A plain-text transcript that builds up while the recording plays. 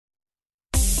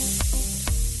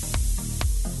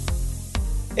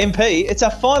MP, it's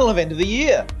our final event of the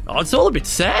year. Oh, it's all a bit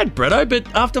sad, Bretto, but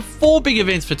after 4 big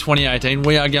events for 2018,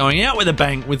 we are going out with a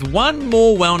bang with one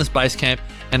more wellness base camp,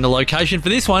 and the location for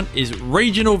this one is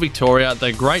regional Victoria.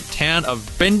 The great town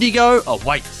of Bendigo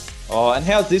awaits. Oh, and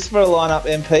how's this for a lineup,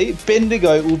 MP?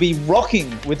 Bendigo will be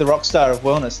rocking with the rock star of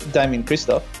wellness, Damien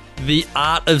Christoph. The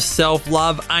art of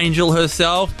self-love angel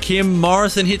herself, Kim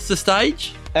Morrison, hits the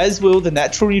stage. As will the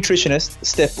natural nutritionist,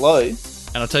 Steph Lowe.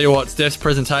 And I'll tell you what, Steph's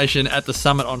presentation at the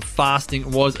summit on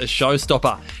fasting was a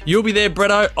showstopper. You'll be there,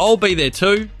 Bretto. I'll be there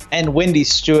too. And Wendy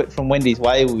Stewart from Wendy's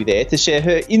Way will be there to share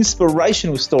her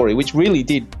inspirational story, which really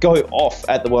did go off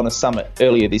at the Wellness Summit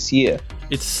earlier this year.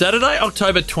 It's Saturday,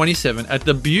 October 27 at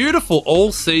the beautiful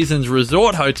All Seasons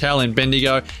Resort Hotel in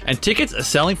Bendigo, and tickets are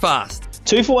selling fast.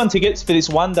 2-for-1 tickets for this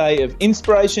one day of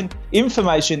inspiration,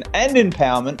 information and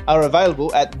empowerment are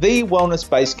available at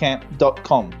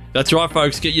thewellnessbasecamp.com. That's right,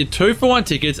 folks. Get your 2-for-1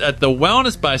 tickets at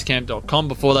thewellnessbasecamp.com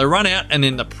before they run out, and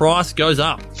then the price goes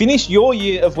up. Finish your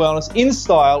year of wellness in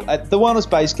style at the Wellness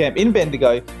Base Camp in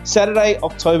Bendigo, Saturday,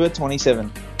 October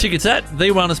 27. Tickets at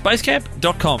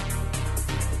thewellnessbasecamp.com.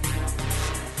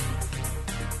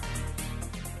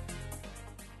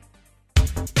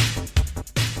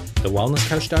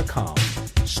 TheWellnessCouch.com,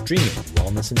 streaming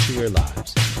wellness into your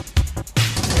lives.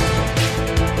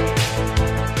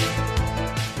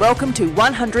 Welcome to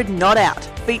 100 Not Out,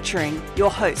 featuring your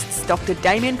hosts Dr.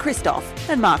 Damien Christoph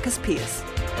and Marcus Pearce.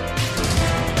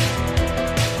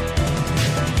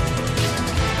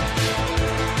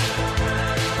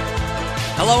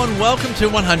 Hello and welcome to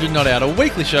 100 Not Out, a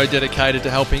weekly show dedicated to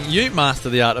helping you master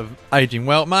the art of aging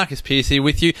well. Marcus Pearce here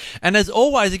with you, and as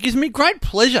always, it gives me great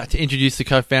pleasure to introduce the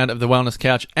co-founder of The Wellness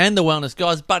Couch and The Wellness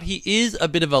Guys, but he is a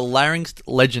bit of a larynx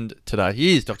legend today.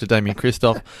 He is Dr. Damien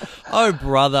Christoph. Oh,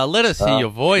 brother, let us hear your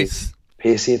voice.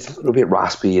 Pearce, it's a little bit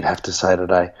raspy, you'd have to say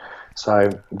today. So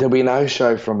there'll be no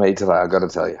show from me today, I've got to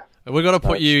tell you. We've got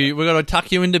to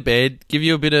tuck you into bed, give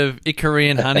you a bit of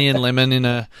Icorian honey and lemon in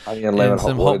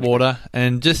some hot water,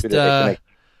 and just bit of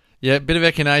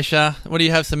echinacea. What do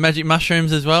you have? Some magic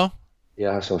mushrooms as well?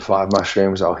 Yeah, I have some 5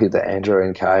 mushrooms. I'll hit the Andro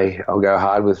NK. I'll go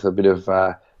hard with a bit of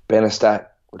Benestat,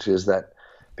 which is that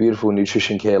beautiful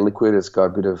nutrition care liquid. It's got a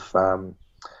bit of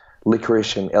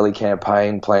licorice and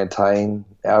elecampane, plantain,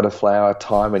 elderflower,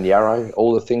 thyme, and yarrow.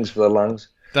 All the things for the lungs.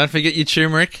 Don't forget your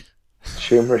turmeric.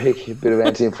 Turmeric, a bit of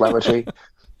anti-inflammatory.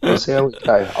 We'll see how we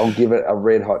go. I'll give it a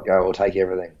red hot go. I'll take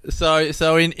everything.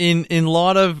 So in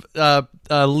light of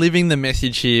living the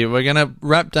message here, we're going to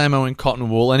wrap Damo in cotton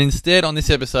wool, and instead on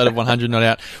this episode of 100 Not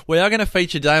Out, we are going to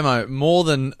feature Damo more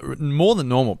than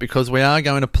normal, because we are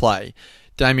going to play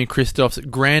Damien Christoph's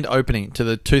grand opening to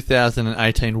the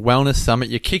 2018 Wellness Summit.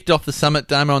 You kicked off the summit,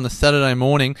 Damo, on the Saturday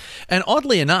morning, and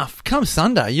oddly enough, come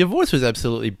Sunday, your voice was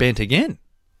absolutely bent again. It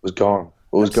was gone.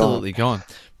 Absolutely gone.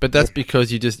 But that's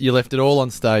because you left it all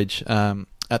on stage at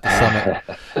the summit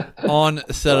on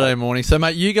Saturday morning. So,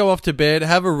 mate, you go off to bed,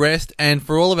 have a rest, and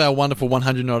for all of our wonderful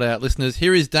 100 Not Out listeners,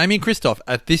 here is Damien Christoph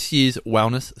at this year's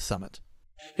Wellness Summit.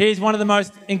 He's one of the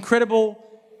most incredible,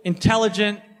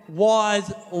 intelligent,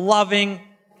 wise, loving,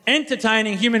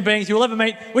 entertaining human beings you will ever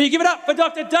meet. Will you give it up for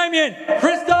Dr. Damien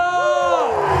Christoph?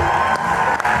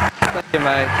 Thank you,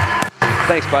 mate.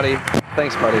 Thanks, buddy.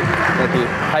 Thank you.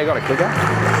 Hey, you got a clicker?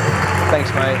 Thanks,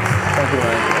 mate. Thank you,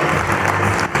 mate.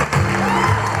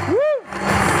 Woo!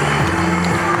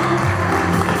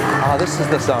 Oh, this is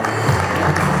the song.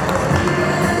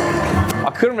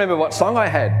 I couldn't remember what song I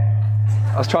had.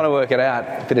 I was trying to work it out.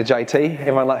 A bit of JT.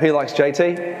 Everyone, who likes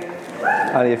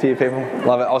JT? Only a few people.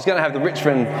 Love it. I was going to have the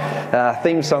Richmond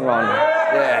theme song on.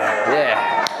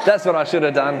 Yeah. That's what I should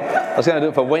have done. I was going to do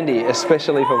it for Wendy,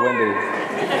 especially for Wendy.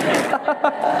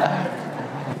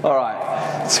 All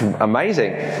right. It's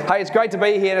amazing. Hey, it's great to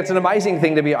be here, and it's an amazing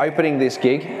thing to be opening this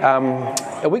gig.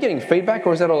 Are we getting feedback,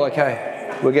 or is that all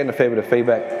okay? We're getting a fair bit of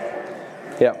feedback.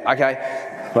 Yeah, okay.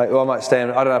 Well, I might stand.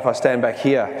 I don't know if I stand back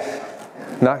here.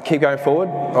 No, keep going forward.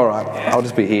 All right, I'll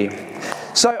just be here.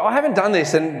 So I haven't done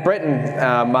this, and Brett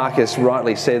and Marcus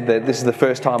rightly said that this is the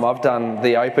first time I've done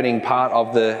the opening part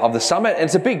of the summit, and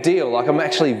it's a big deal. Like, I'm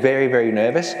actually very, very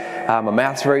nervous. My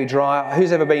mouth's very dry.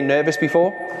 Who's ever been nervous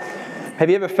before? Have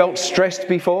you ever felt stressed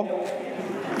before?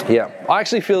 Yeah, I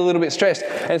actually feel a little bit stressed.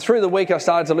 And through the week, I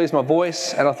started to lose my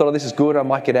voice, and I thought, oh, this is good, I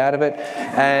might get out of it.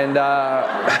 And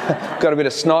got a bit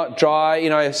of snot, dry,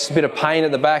 a bit of pain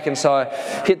at the back. And so I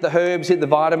hit the herbs, hit the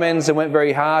vitamins, and went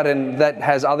very hard. And that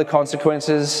has other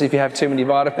consequences if you have too many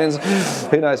vitamins.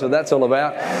 Who knows what that's all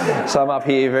about? So I'm up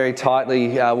here very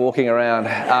tightly walking around.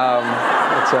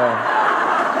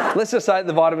 Let's just say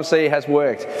the vitamin C has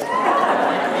worked.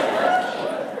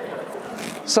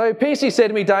 So PC said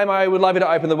to me, Damo, I would love you to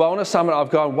open the Wellness Summit. I've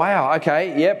gone, wow,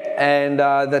 okay, yep, and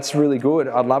that's really good.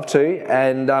 I'd love to.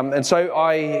 And so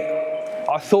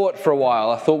I thought for a while.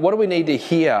 I thought, what do we need to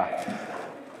hear?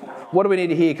 What do we need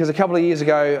to hear? Because a couple of years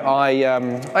ago,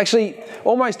 actually,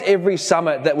 almost every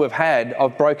summit that we've had,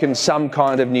 I've broken some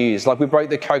kind of news. Like we broke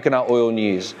the coconut oil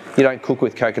news. You don't cook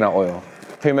with coconut oil.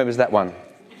 Who remembers that one?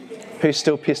 Who's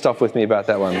still pissed off with me about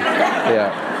that one?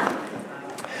 Yeah.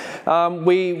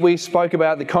 We spoke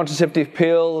about the contraceptive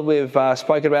pill. We've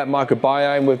spoken about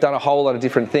microbiome. We've done a whole lot of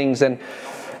different things. And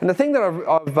the thing that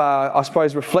I've I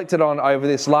suppose, reflected on over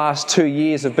this last 2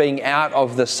 years of being out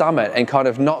of the summit and kind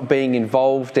of not being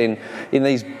involved in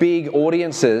these big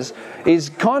audiences is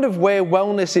kind of where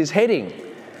wellness is heading.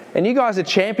 And you guys are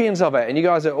champions of it, and you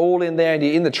guys are all in there, and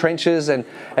you're in the trenches, and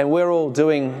we're all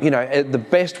doing, the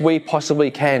best we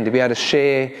possibly can to be able to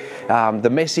share the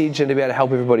message and to be able to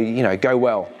help everybody, go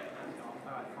well.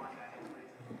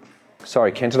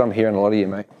 Sorry, Kenton, I'm hearing a lot of you,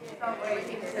 mate.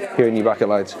 Hearing you bucket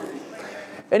loads.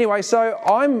 Anyway, so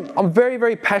I'm very,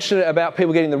 very passionate about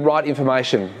people getting the right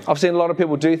information. I've seen a lot of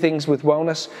people do things with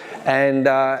wellness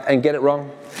and get it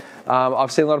wrong.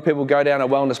 I've seen a lot of people go down a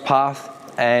wellness path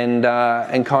and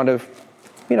kind of,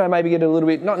 maybe get a little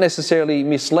bit, not necessarily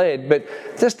misled, but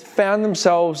just found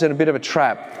themselves in a bit of a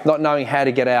trap, not knowing how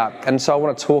to get out. And so I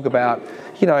want to talk about,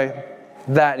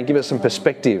 that and give it some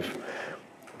perspective.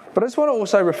 But I just want to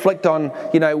also reflect on,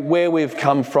 where we've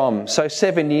come from. So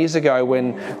 7 years ago,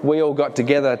 when we all got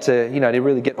together to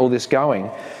really get all this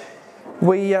going,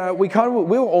 we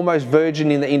were almost virgin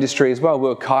in the industry as well. We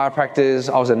were chiropractors.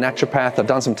 I was a naturopath. I've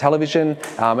done some television,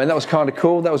 and that was kind of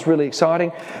cool. That was really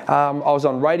exciting. I was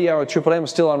on radio with Triple M. I'm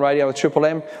still on radio with Triple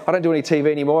M. I don't do any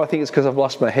TV anymore. I think it's because I've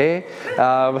lost my hair,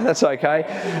 but that's okay.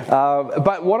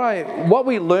 But what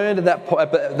we learned at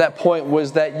that point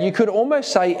was that you could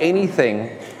almost say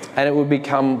anything, and it would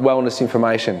become wellness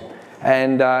information.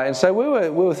 And so we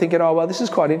were thinking, oh, well, this is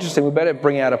quite interesting. We better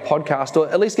bring out a podcast, or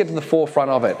at least get to the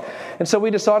forefront of it. And so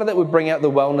we decided that we'd bring out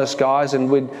the wellness guys, and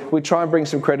we'd try and bring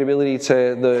some credibility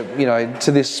to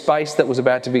to this space that was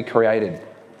about to be created.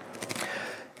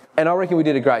 And I reckon we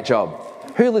did a great job.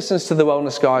 Who listens to the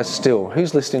wellness guys still?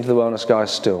 Who's listening to the wellness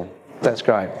guys still? That's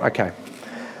great. Okay.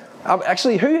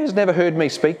 Actually, who has never heard me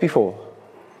speak before?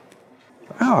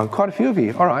 Oh, quite a few of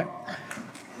you. All right.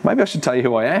 Maybe I should tell you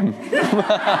who I am.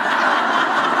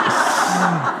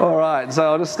 All right, so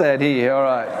I'll just stand here. All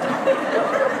right.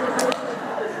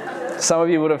 Some of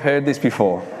you would have heard this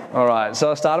before. All right,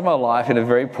 so I started my life in a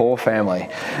very poor family.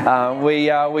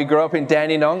 We grew up in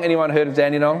Dandenong. Anyone heard of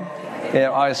Dandenong?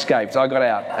 Yeah, I escaped. I got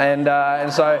out,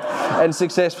 and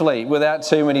successfully, without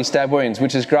too many stab wounds,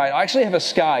 which is great. I actually have a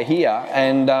scar here,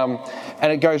 and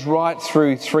it goes right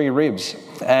through 3 ribs,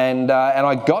 and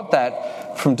I got that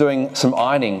from doing some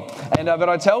ironing. But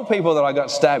I tell people that I got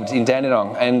stabbed in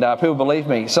Dandenong, and people believe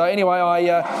me. So anyway,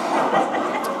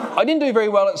 I didn't do very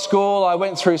well at school. I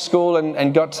went through school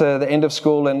and got to the end of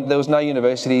school, and there was no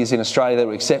universities in Australia that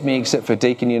would accept me except for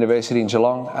Deakin University in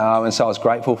Geelong, and so I was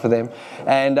grateful for them.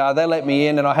 And they let me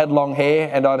in, and I had long hair,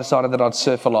 and I decided that I'd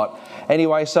surf a lot.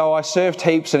 Anyway, so I surfed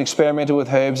heaps and experimented with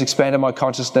herbs, expanded my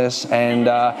consciousness, and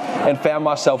found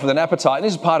myself with an appetite. And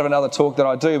this is part of another talk that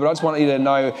I do, but I just want you to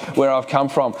know where I've come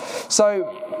from. So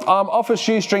off a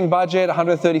shoestring budget,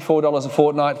 $134 a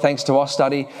fortnight, thanks to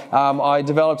Austudy, I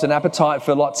developed an appetite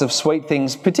for lots of sweet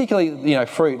things, particularly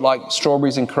fruit like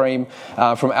strawberries and cream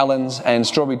from Allen's, and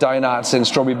strawberry donuts and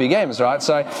strawberry Big M's, right?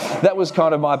 So that was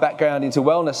kind of my background into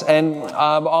wellness, and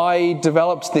I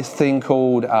developed this thing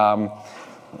called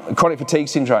chronic fatigue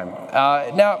syndrome.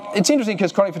 Now, it's interesting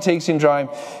because chronic fatigue syndrome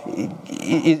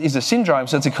is a syndrome,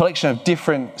 so it's a collection of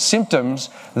different symptoms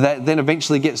that then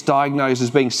eventually gets diagnosed as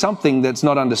being something that's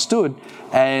not understood,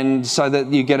 and so that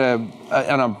you get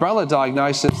an umbrella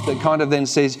diagnosis that kind of then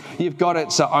says, you've got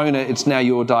it, so own it, it's now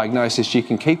your diagnosis, you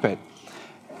can keep it.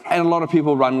 And a lot of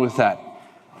people run with that.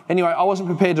 Anyway, I wasn't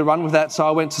prepared to run with that, so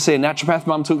I went to see a naturopath.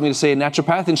 Mum took me to see a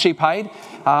naturopath, and she paid.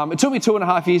 It took me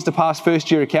 2.5 years to pass first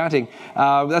year accounting.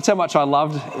 That's how much I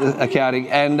loved accounting.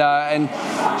 And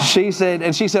she said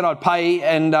I'd pay,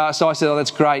 and so I said, oh,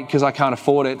 that's great because I can't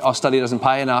afford it. Austudy doesn't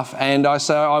pay enough. And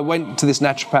so I went to this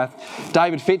naturopath,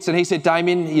 David Fitz, and he said,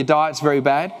 Damien, your diet's very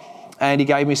bad. And he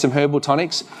gave me some herbal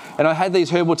tonics. And I had these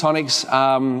herbal tonics.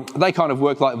 They kind of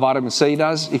work like vitamin C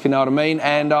does, if you know what I mean.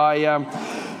 And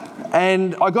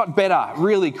I got better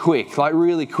really quick.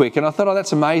 And I thought, oh,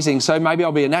 that's amazing. So maybe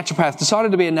I'll be a naturopath.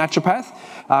 Decided to be a naturopath.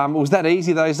 It was that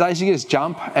easy those days. You could just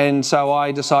jump. And so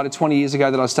I decided 20 years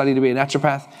ago that I'd study to be a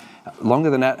naturopath. Longer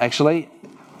than that, actually.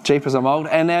 Jeepers, I'm old.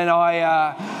 And then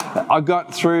I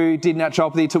got through, did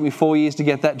naturopathy. It took me 4 years to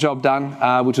get that job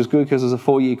done, which was good because it was a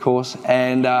 4-year course.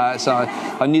 And so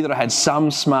I knew that I had some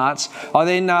smarts. I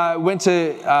then went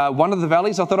to one of the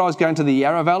valleys. I thought I was going to the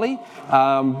Yarra Valley,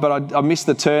 but I missed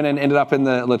the turn and ended up in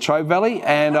the Latrobe Valley.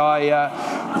 And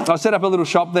I set up a little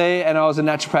shop there, and I was a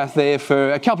naturopath there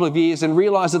for a couple of years and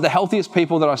realised that the healthiest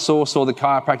people that I saw the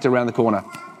chiropractor around the corner.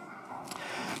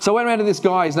 So I went around to this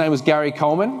guy, his name was Gary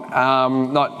Coleman,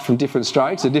 not from Different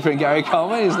Strokes, a different Gary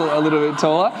Coleman, he's a little bit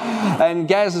taller. And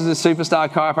Gaz is a superstar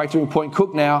chiropractor in Point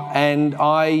Cook now, and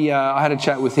I had a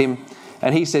chat with him,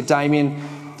 and he said, Damien,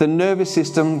 the nervous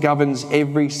system governs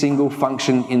every single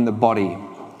function in the body.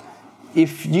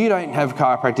 If you don't have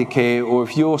chiropractic care, or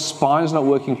if your spine's not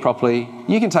working properly,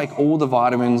 you can take all the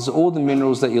vitamins, all the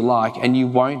minerals that you like, and you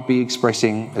won't be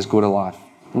expressing as good a life.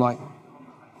 I'm like,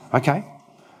 okay.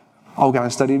 I'll go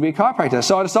and study to be a chiropractor.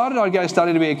 So I decided I'd go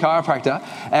study to be a chiropractor,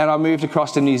 and I moved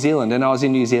across to New Zealand. And I was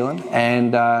in New Zealand,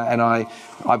 and I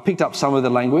picked up some of the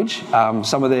language,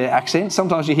 some of their accents.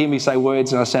 Sometimes you hear me say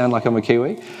words and I sound like I'm a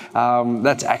Kiwi.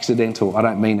 That's accidental. I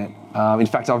don't mean it. In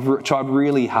fact, I've tried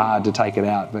really hard to take it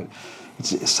out, but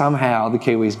somehow the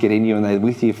Kiwis get in you and they're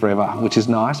with you forever, which is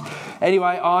nice.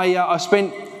 Anyway, I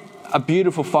spent a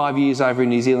beautiful 5 years over in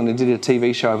New Zealand and did a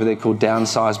TV show over there called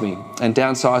Downsize Me. And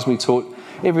Downsize Me taught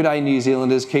everyday New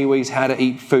Zealanders, Kiwis, how to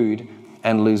eat food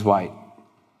and lose weight,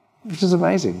 which is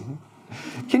amazing.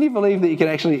 Can you believe that you can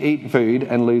actually eat food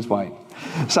and lose weight?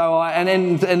 So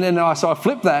I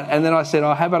flipped that, and then I said,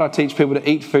 how about I teach people to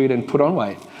eat food and put on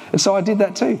weight? And so I did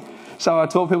that too. So I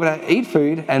taught people to eat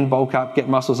food and bulk up, get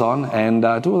muscles on, and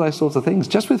do all those sorts of things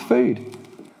just with food.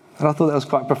 And I thought that was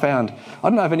quite profound. I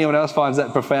don't know if anyone else finds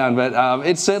that profound, but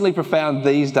it's certainly profound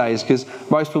these days because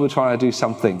most people are trying to do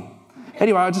something.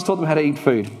 Anyway, I just taught them how to eat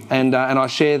food, and I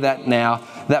share that now.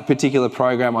 That particular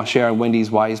program I share on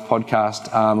Wendy's Ways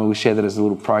podcast, and we share that as a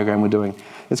little program we're doing.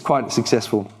 It's quite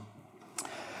successful.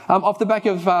 Off the back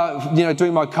of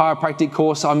doing my chiropractic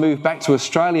course, I moved back to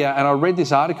Australia, and I read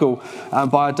this article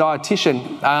by a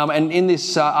dietitian, and in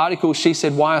this article she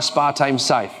said, "Why are aspartame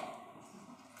safe?"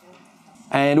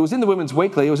 And it was in the Women's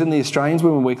Weekly, it was in the Australians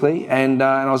Women Weekly, and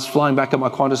I was flying back on my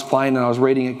Qantas plane and I was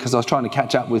reading it because I was trying to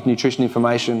catch up with nutrition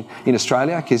information in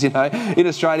Australia, because, in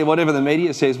Australia, whatever the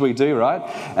media says we do, right?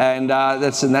 And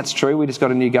that's true. We just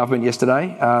got a new government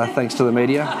yesterday, thanks to the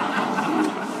media.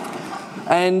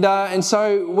 And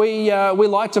so we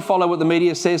like to follow what the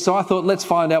media says, so I thought, let's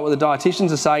find out what the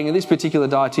dietitians are saying, and this particular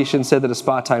dietitian said that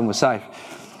aspartame was safe.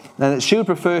 And that she would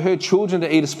prefer her children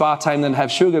to eat aspartame than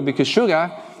have sugar, because sugar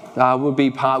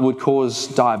would cause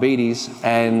diabetes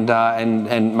and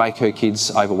make her kids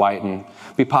overweight and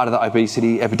be part of the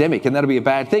obesity epidemic, and that'll be a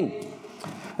bad thing.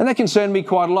 And that concerned me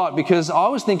quite a lot, because I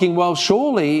was thinking, well,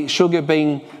 surely sugar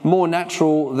being more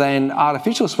natural than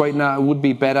artificial sweetener would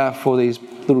be better for these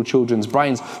little children's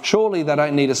brains. Surely they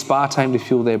don't need aspartame to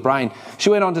fuel their brain. She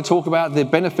went on to talk about the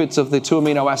benefits of the two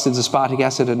amino acids, aspartic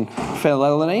acid and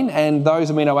phenylalanine, and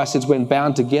those amino acids, when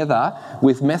bound together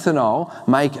with methanol,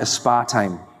 make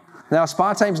aspartame. Now,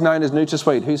 aspartame is known as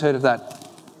NutraSweet. Who's heard of that?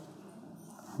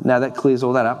 Now that clears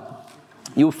all that up.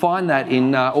 You'll find that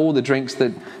in all the drinks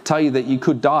that tell you that you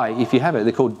could die if you have it.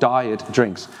 They're called diet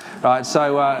drinks, right?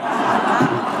 So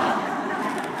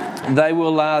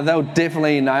they'll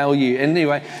definitely nail you.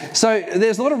 Anyway, so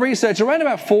there's a lot of research. Around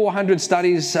about 400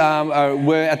 studies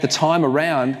were at the time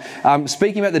around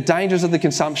speaking about the dangers of the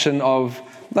consumption of,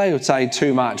 they would say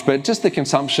too much, but just the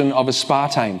consumption of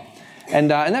aspartame,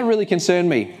 and that really concerned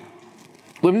me.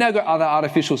 We've now got other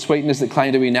artificial sweeteners that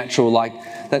claim to be natural, like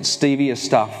that stevia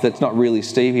stuff that's not really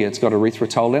stevia. It's got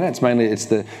erythritol in it. It's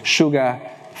the sugar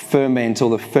ferment, or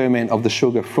the ferment of the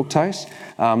sugar, fructose.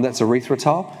 That's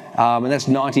erythritol. And that's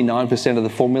 99% of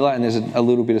the formula, and there's a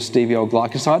little bit of stevia or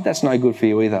glycoside. That's no good for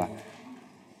you either.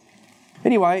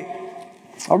 Anyway,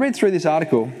 I read through this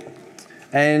article,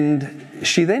 and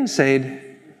she then said,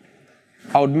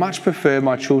 I would much prefer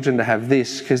my children to have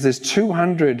this, because there's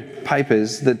 200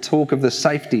 papers that talk of the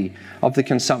safety of the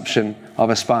consumption of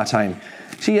aspartame.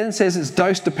 She then says it's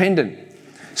dose dependent.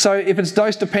 So if it's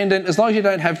dose dependent, as long as you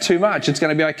don't have too much, it's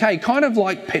going to be okay. Kind of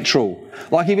like petrol.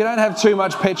 Like if you don't have too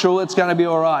much petrol, it's going to be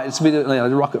all right. It's a bit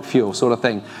rocket fuel sort of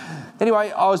thing.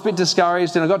 Anyway, I was a bit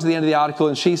discouraged, and I got to the end of the article,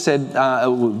 and she said,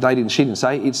 she didn't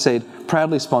say, it said,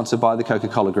 proudly sponsored by the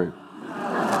Coca-Cola Group.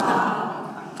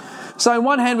 So in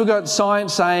one hand we've got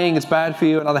science saying it's bad for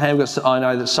you, in the other hand we've got, I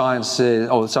know that science says,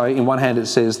 in one hand it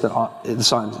says that the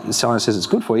science says it's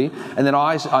good for you, and then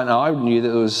I knew that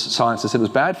there was science that said it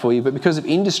was bad for you, but because of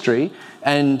industry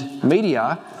and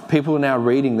media, people are now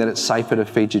reading that it's safer to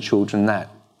feed your children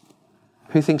that.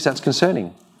 Who thinks that's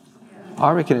concerning?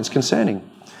 I reckon it's concerning.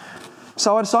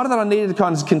 So I decided that I needed to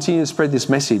kind of continue to spread this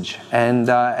message,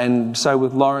 and so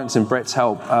with Lawrence and Brett's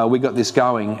help, we got this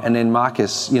going, and then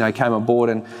Marcus, came on board,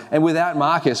 and without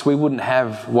Marcus, we wouldn't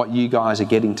have what you guys are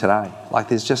getting today. Like,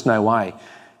 there's just no way.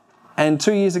 And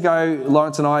 2 years ago,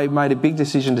 Lawrence and I made a big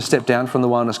decision to step down from the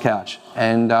Wellness Couch,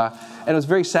 and it was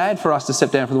very sad for us to step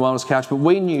down from the Wellness Couch, but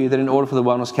we knew that in order for the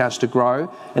Wellness Couch to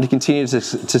grow and to continue to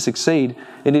succeed,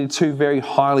 it needed two very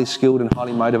highly skilled and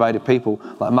highly motivated people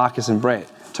like Marcus and Brett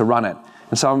to run it.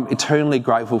 And so I'm eternally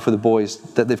grateful for the boys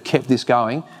that they've kept this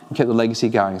going and kept the legacy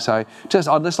going. So I'd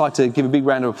just like to give a big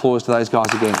round of applause to those guys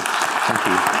again. Thank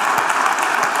you.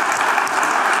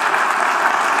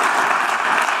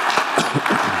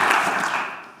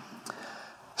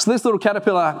 So this little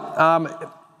caterpillar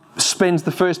spends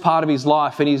the first part of his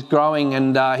life, and he's growing,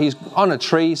 and he's on a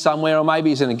tree somewhere, or maybe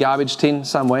he's in a garbage tin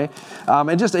somewhere,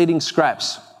 and just eating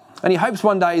scraps. And he hopes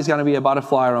one day he's going to be a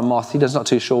butterfly or a moth. He's not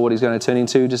too sure what he's going to turn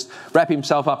into. Just wrap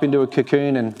himself up into a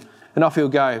cocoon and off he'll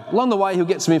go. Along the way, he'll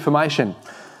get some information.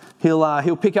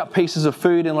 He'll pick up pieces of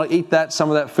food and eat that. Some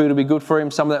of that food will be good for him.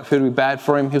 Some of that food will be bad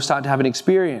for him. He'll start to have an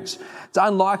experience. It's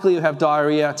unlikely he'll have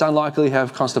diarrhea. It's unlikely he'll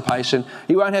have constipation.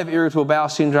 He won't have irritable bowel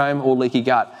syndrome or leaky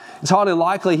gut. It's highly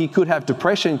likely he could have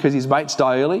depression because his mates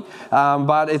die early,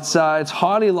 but it's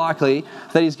highly likely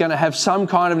that he's going to have some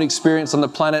kind of an experience on the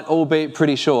planet, albeit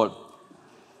pretty short.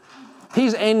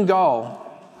 His end goal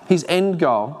is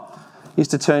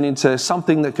to turn into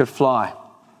something that could fly.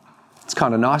 It's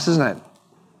kind of nice, isn't it?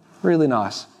 Really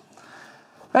nice.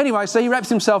 Anyway, so he wraps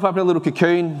himself up in a little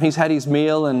cocoon. He's had his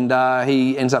meal, and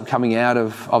he ends up coming out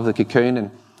of the cocoon,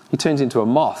 and he turns into a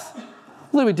moth.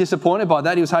 A little bit disappointed by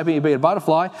that. He was hoping he'd be a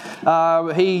butterfly.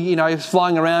 He's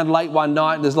flying around late one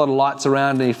night, and there's a lot of lights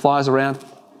around, and he flies around,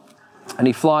 and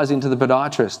he flies into the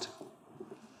podiatrist.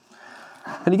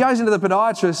 And he goes into the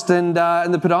podiatrist, and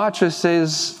the podiatrist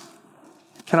says,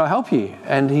 "Can I help you?"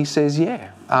 And he says,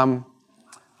 "Yeah, I'm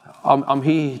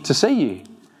here to see you."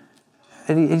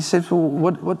 And he said,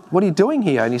 "Well, what are you doing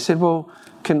here?" And he said, "Well,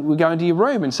 can we go into your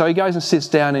room?" And so he goes and sits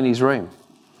down in his room.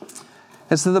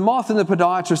 And so the moth and the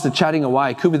podiatrist are chatting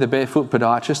away. Could be the barefoot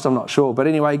podiatrist, I'm not sure. But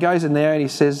anyway, he goes in there and he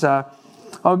says, "I'm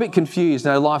a bit confused.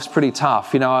 Life's pretty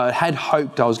tough. I had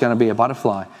hoped I was going to be a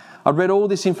butterfly. I'd read all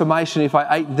this information. If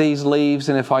I ate these leaves,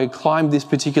 and if I climbed this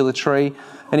particular tree,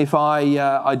 and if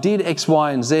I did X,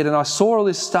 Y, and Z, and I saw all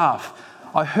this stuff,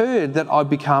 I heard that I'd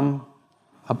become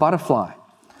a butterfly.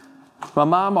 My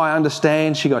mum, I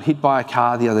understand, she got hit by a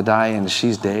car the other day and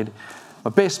she's dead.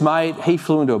 My best mate, he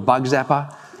flew into a bug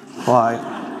zapper.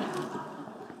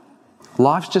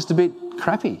 Life's just a bit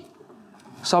crappy.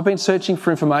 So I've been searching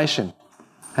for information,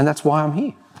 and that's why I'm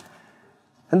here."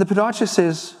 And the podiatrist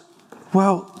says,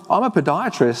 "Well, I'm a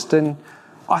podiatrist, and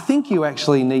I think you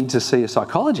actually need to see a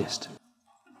psychologist.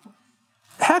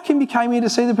 How come you came here to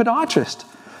see the podiatrist?"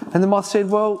 And the moth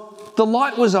said, "Well, the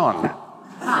light was on."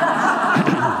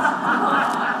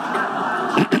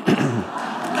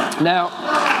 Now,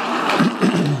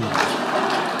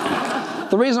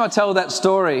 the reason I tell that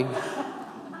story,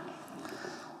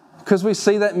 because we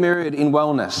see that mirrored in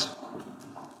wellness.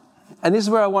 And this is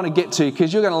where I want to get to,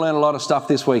 because you're going to learn a lot of stuff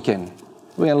this weekend.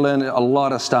 We're going to learn a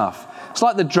lot of stuff. It's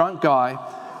like the drunk guy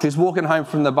who's walking home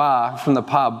from the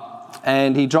pub,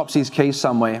 and he drops his keys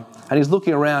somewhere, and he's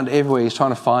looking around everywhere, he's trying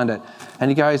to find it.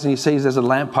 And he goes and he sees there's a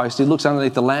lamppost. He looks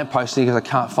underneath the lamppost and he goes, "I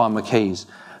can't find my keys."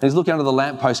 And he's looking under the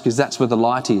lamppost because that's where the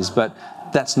light is, but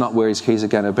that's not where his keys are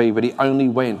going to be. But he only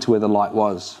went to where the light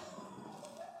was.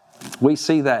 We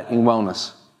see that in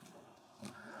wellness.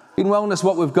 In wellness,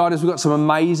 what we've got is we've got some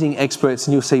amazing experts,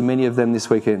 and you'll see many of them this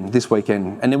weekend.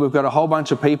 And then we've got a whole bunch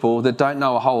of people that don't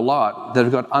know a whole lot, that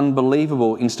have got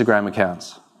unbelievable Instagram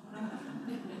accounts.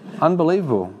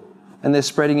 Unbelievable. And they're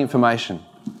spreading information.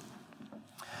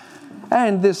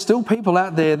 And there's still people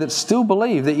out there that still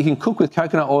believe that you can cook with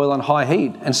coconut oil on high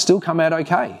heat and still come out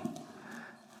okay.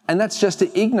 And that's just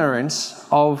the ignorance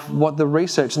of what the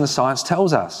research and the science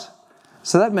tells us.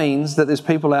 So that means that there's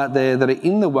people out there that are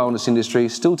in the wellness industry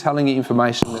still telling you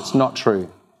information that's not true.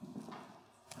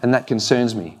 And that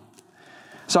concerns me.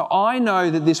 So I know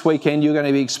that this weekend you're going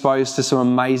to be exposed to some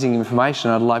amazing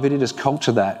information. I'd love you to just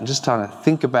culture that and just try to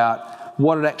think about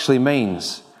what it actually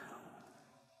means.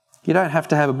 You don't have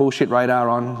to have a bullshit radar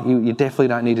on. You definitely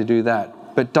don't need to do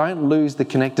that. But don't lose the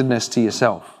connectedness to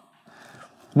yourself.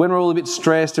 When we're all a bit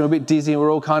stressed and we're a bit dizzy and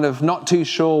we're all kind of not too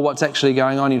sure what's actually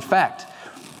going on, in fact,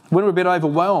 when we're a bit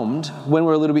overwhelmed, when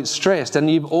we're a little bit stressed, and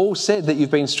you've all said that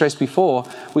you've been stressed before,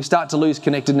 we start to lose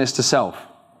connectedness to self.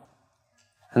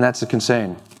 And that's a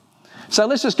concern. So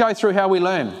let's just go through how we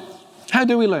learn. How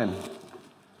do we learn?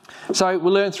 So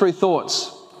we learn through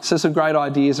thoughts. So some great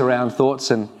ideas around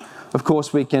thoughts, and of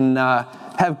course we can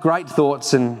have great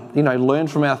thoughts and, learn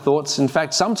from our thoughts. In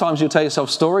fact, sometimes you'll tell yourself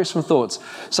stories from thoughts.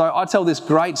 So I tell this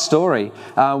great story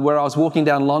where I was walking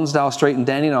down Lonsdale Street in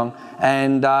Dandenong,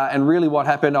 and really what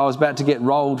happened, I was about to get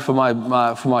rolled for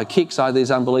my kicks. I had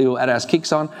these unbelievable Adidas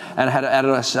kicks on, and I had an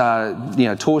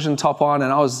Adidas torsion top on,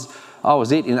 and I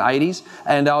was it in the 80s,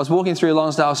 and I was walking through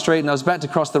Lonsdale Street, and I was about to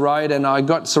cross the road, and I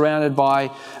got surrounded by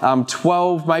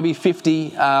 12, maybe 50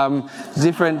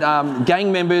 different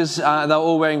gang members. They were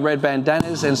all wearing red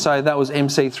bandanas, and so that was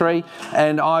MC3.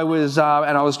 And I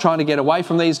was trying to get away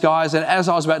from these guys, and as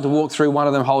I was about to walk through, one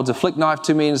of them holds a flick knife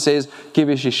to me and says, "Give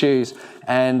us your shoes."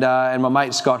 And my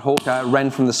mate Scott Hawker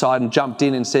ran from the side and jumped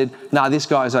in and said, "No, this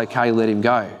guy's okay, let him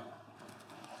go."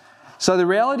 So the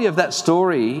reality of that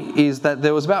story is that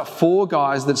there was about 4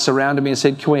 guys that surrounded me and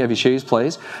said, "Can we have your shoes,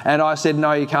 please?" And I said,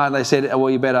 "No, you can't." They said, "Well,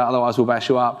 you better, otherwise we'll bash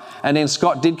you up." And then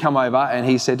Scott did come over and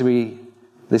he said to me,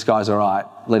 "This guy's all right,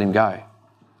 let him go."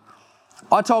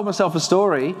 I told myself a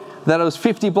story that it was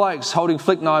 50 blokes holding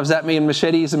flick knives at me and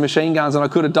machetes and machine guns, and I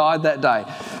could have died that day.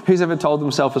 Who's ever told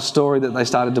themselves a story that they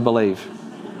started to believe?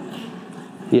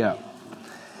 Yeah.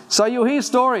 So you'll hear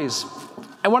stories.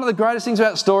 And one of the greatest things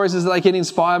about stories is that they can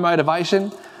inspire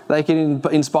motivation, they can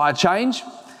inspire change.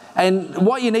 And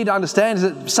what you need to understand is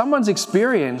that someone's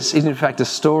experience is in fact a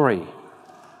story.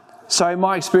 So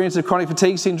my experience of chronic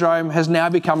fatigue syndrome has now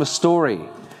become a story.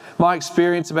 My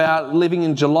experience about living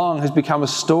in Geelong has become a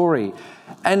story.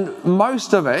 And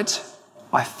most of it,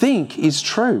 I think, is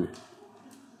true.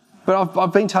 But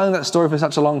I've been telling that story for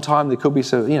such a long time, there could be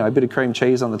a bit of cream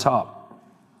cheese on the top.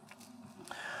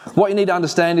 What you need to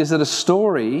understand is that a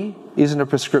story isn't a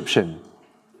prescription.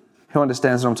 Who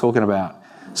understands what I'm talking about?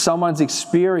 Someone's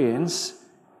experience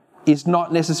is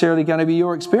not necessarily going to be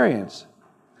your experience.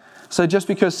 So just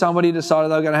because somebody decided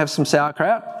they were going to have some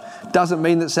sauerkraut doesn't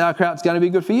mean that sauerkraut's going to be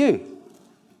good for you.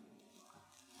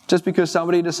 Just because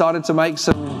somebody decided to make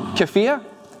some kefir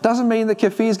doesn't mean that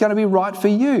kefir is going to be right for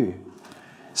you.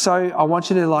 So I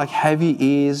want you to have your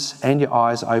ears and your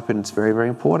eyes open. It's very, very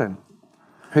important.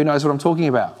 Who knows what I'm talking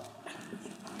about?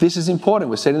 This is important.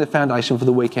 We're setting the foundation for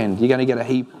the weekend. You're going to get a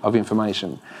heap of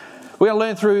information. We're going to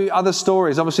learn through other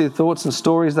stories. Obviously, the thoughts and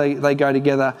stories, they go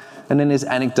together. And then there's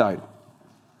anecdote.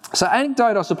 So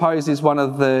anecdote, I suppose, is one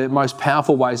of the most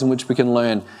powerful ways in which we can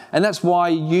learn. And that's why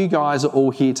you guys are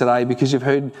all here today, because you've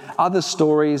heard other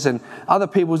stories and other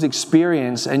people's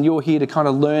experience, and you're here to kind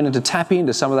of learn and to tap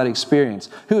into some of that experience.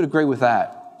 Who would agree with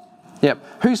that? Yep.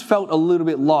 Who's felt a little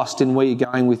bit lost in where you're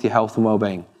going with your health and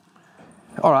well-being?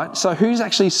 All right, so who's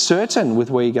actually certain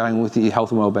with where you're going with your health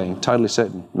and well-being? Totally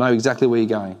certain. Know exactly where you're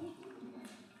going.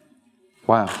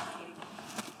 Wow.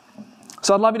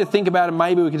 So I'd love you to think about it.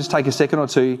 Maybe we could just take a second or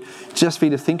two just for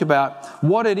you to think about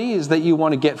what it is that you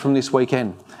want to get from this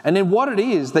weekend. And then what it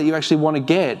is that you actually want to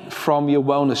get from your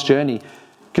wellness journey.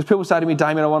 Because people say to me,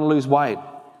 "Damien, I want to lose weight."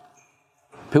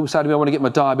 People say to me, "I want to get my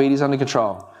diabetes under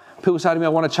control." People say to me, "I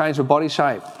want to change my body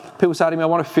shape." People say to me, "I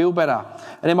want to feel better."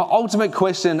 And then my ultimate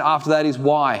question after that is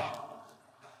why?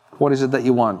 What is it that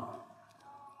you want?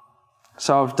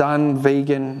 So I've done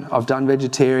vegan, I've done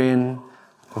vegetarian,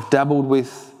 I've dabbled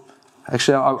with,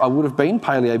 actually I would have been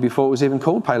paleo before it was even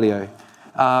called paleo.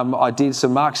 I did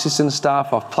some Mark Sisson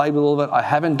stuff, I've played with all of it. I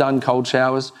haven't done cold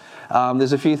showers.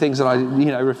 There's a few things that I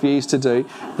refuse to do.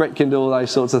 Brett can do all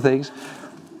those sorts of things.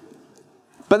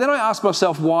 But then I ask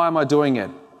myself, why am I doing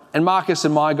it? And Marcus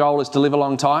and my goal is to live a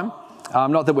long time.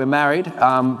 Not that we're married.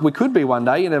 We could be one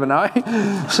day, you never know.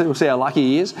 We'll see how lucky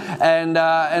he is.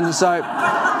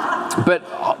 But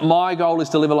my goal is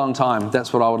to live a long time.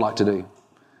 That's what I would like to do.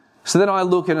 So then I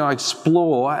look and I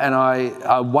explore and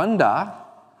I wonder,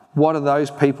 what are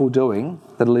those people doing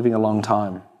that are living a long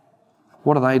time?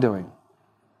 What are they doing?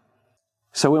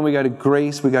 So when we go to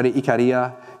Greece, we go to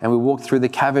Ikaria and we walk through the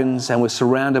caverns and we're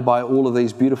surrounded by all of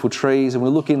these beautiful trees, and we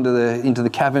look into the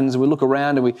caverns and we look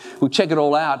around and we check it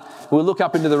all out. We look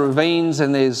up into the ravines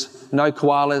and there's no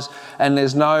koalas and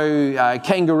there's no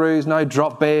kangaroos, no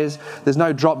drop bears, there's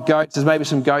no drop goats, there's maybe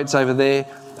some goats over there.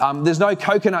 There's no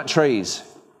coconut trees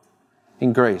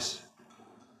in Greece.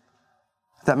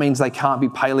 That means they can't be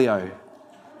paleo.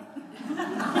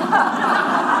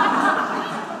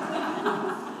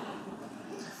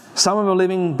 Some of them are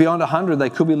living beyond 100.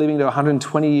 They could be living to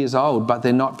 120 years old, but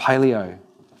they're not paleo.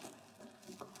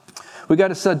 We go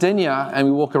to Sardinia and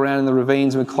we walk around in the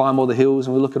ravines and we climb all the hills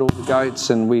and we look at all the goats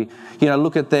and we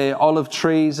look at their olive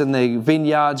trees and their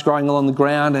vineyards growing along the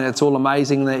ground, and it's all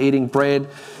amazing. They're eating bread.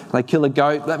 They kill a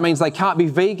goat. That means they can't be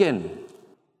vegan.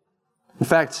 In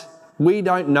fact, we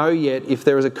don't know yet if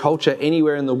there is a culture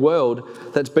anywhere in the world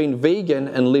that's been vegan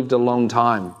and lived a long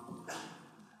time.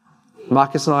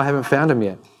 Marcus and I haven't found them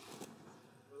yet.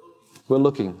 We're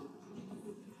looking.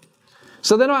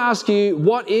 So then I ask you,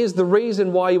 what is the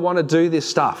reason why you want to do this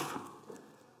stuff?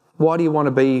 Why do you want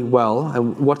to be well,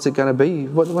 and what's it going to be?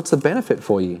 What's the benefit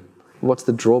for you? What's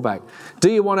the drawback?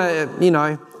 Do you want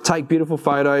to, take beautiful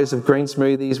photos of green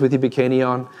smoothies with your bikini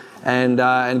on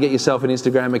and get yourself an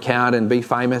Instagram account and be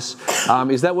famous?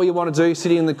 Is that what you want to do,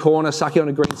 sitting in the corner, sucking on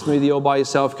a green smoothie all by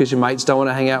yourself because your mates don't want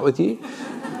to hang out with you?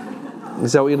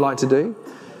 Is that what you'd like to do?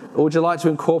 Or would you like to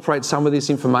incorporate some of this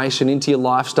information into your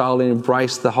lifestyle and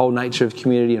embrace the whole nature of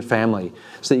community and family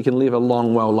so that you can live a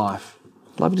long, well life?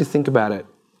 I'd love you to think about it.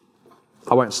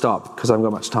 I won't stop because I haven't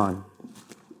got much time.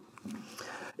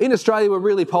 In Australia, we're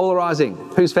really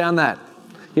polarising. Who's found that?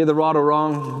 You're either right or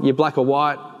wrong, you're black or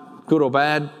white, good or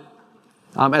bad.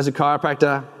 As a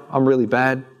chiropractor, I'm really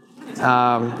bad.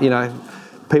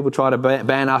 People try to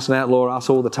ban us and outlaw us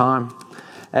all the time.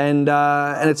 And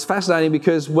it's fascinating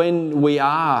because when we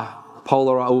are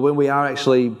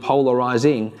actually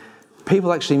polarising,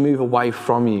 people actually move away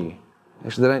from you.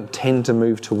 Actually, they don't tend to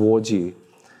move towards you.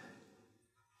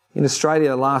 In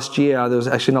Australia last year,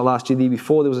 the year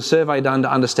before, there was a survey done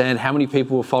to understand how many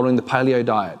people were following the paleo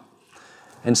diet.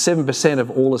 And 7% of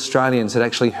all Australians had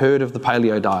actually heard of the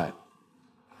paleo diet,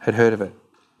 had heard of it.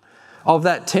 Of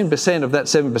that 10%, of that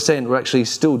 7% were actually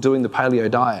still doing the paleo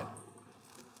diet.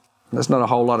 That's not a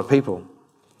whole lot of people.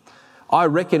 I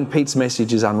reckon Pete's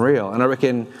message is unreal, and I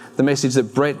reckon the message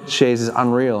that Brett shares is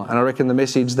unreal, and I reckon the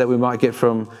message that we might get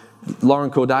from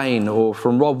Lauren Cordain or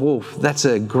from Rob Wolf, that's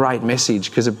a great message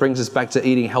because it brings us back to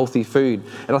eating healthy food.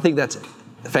 And I think that's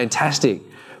fantastic.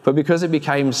 But because it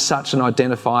became such an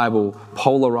identifiable,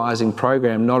 polarising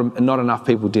program, not enough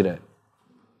people did it.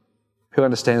 Who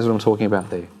understands what I'm talking about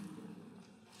there?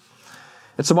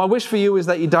 And so my wish for you is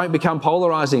that you don't become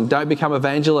polarising, don't become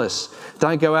evangelists.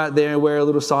 Don't go out there and wear a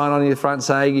little sign on your front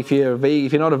saying if you're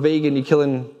not a vegan, you're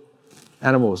killing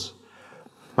animals.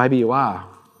 Maybe you are.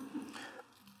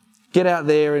 Get out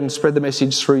there and spread the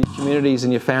message through your communities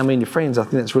and your family and your friends. I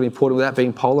think that's really important without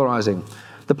being polarising.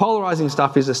 The polarising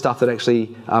stuff is the stuff that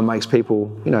actually makes people,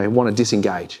 want to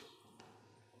disengage.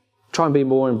 Try and be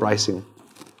more embracing.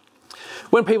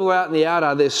 When people are out in the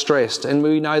outer, they're stressed, and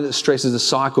we know that stress is a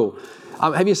cycle.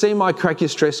 Have you seen my Crack Your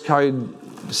Stress Code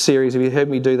series? Have you heard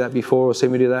me do that before or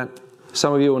seen me do that?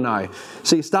 Some of you will know.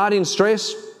 So you start in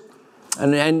stress,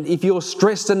 and if you're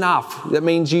stressed enough, that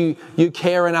means you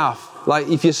care enough. Like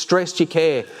if you're stressed, you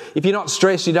care. If you're not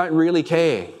stressed, you don't really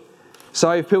care.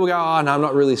 So if people go, oh no, I'm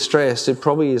not really stressed, it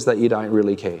probably is that you don't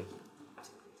really care.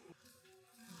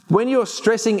 When you're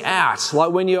stressing out,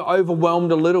 like when you're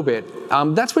overwhelmed a little bit,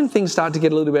 that's when things start to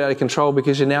get a little bit out of control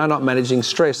because you're now not managing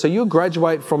stress. So you'll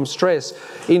graduate from stress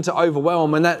into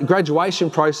overwhelm, and that graduation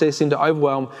process into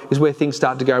overwhelm is where things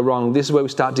start to go wrong. This is where we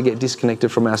start to get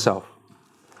disconnected from ourselves.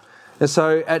 And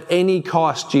so at any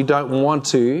cost, you don't want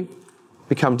to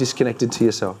become disconnected to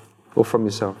yourself or from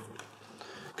yourself.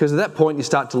 Because at that point, you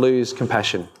start to lose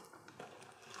compassion.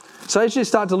 So as you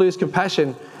start to lose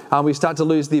compassion, we start to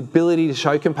lose the ability to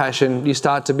show compassion. You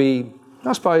start to be,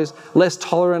 I suppose, less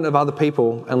tolerant of other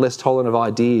people and less tolerant of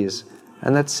ideas.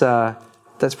 And that's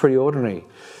pretty ordinary.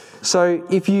 So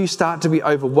if you start to be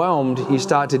overwhelmed, you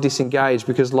start to disengage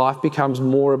because life becomes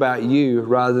more about you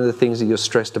rather than the things that you're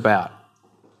stressed about.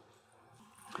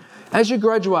 As you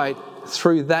graduate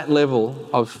through that level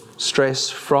of stress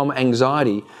from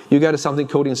anxiety, you go to something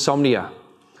called insomnia.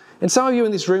 And some of you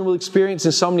in this room will experience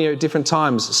insomnia at different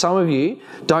times. Some of you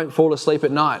don't fall asleep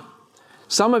at night.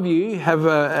 Some of you have,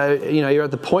 you're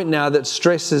at the point now that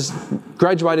stress has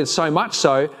graduated so much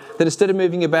so that instead of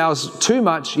moving your bowels too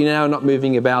much, you're now not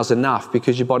moving your bowels enough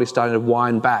because your body's starting to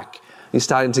wind back. You're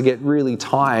starting to get really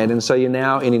tired, and so you're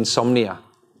now in insomnia.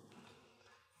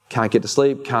 Can't get to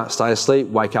sleep, can't stay asleep,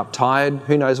 wake up tired.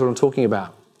 Who knows what I'm talking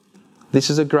about? This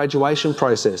is a graduation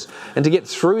process. And to get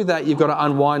through that, you've got to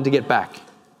unwind to get back.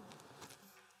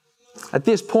 At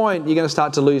this point, you're going to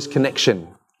start to lose connection.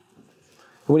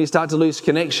 When you start to lose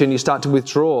connection, you start to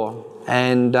withdraw.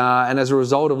 And as a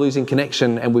result of losing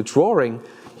connection and withdrawing,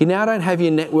 you now don't have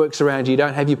your networks around you, you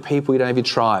don't have your people, you don't have your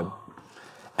tribe.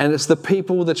 And it's the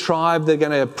people, the tribe, that are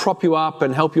going to prop you up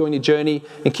and help you on your journey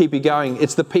and keep you going.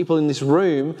 It's the people in this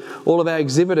room, all of our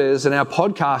exhibitors and our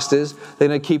podcasters, that are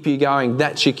going to keep you going.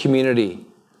 That's your community.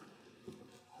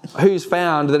 Who's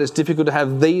found that it's difficult to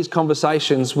have these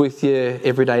conversations with your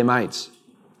everyday mates?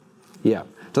 Yeah.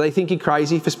 Do they think you're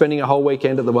crazy for spending a whole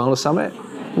weekend at the Wellness Summit?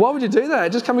 Why would you do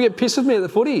that? Just come and get pissed with me at the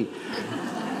footy.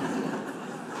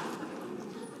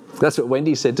 That's what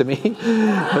Wendy said to me.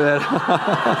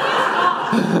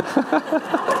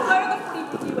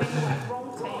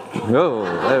 Oh,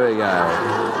 there we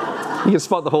go. You can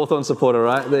spot the Hawthorn supporter,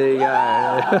 right? There you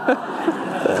go.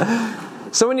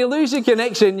 So when you lose your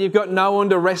connection, you've got no one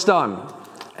to rest on.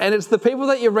 And it's the people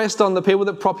that you rest on, the people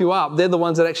that prop you up, they're the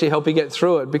ones that actually help you get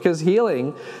through it, because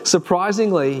healing,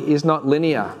 surprisingly, is not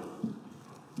linear.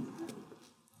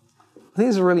 I think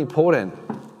this is really important.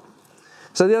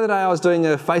 So the other day I was doing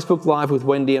a Facebook Live with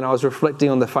Wendy, and I was reflecting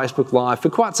on the Facebook Live for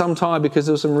quite some time, because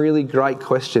there were some really great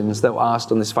questions that were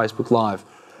asked on this Facebook Live.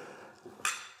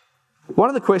 One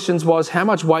of the questions was, how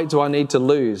much weight do I need to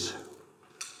lose?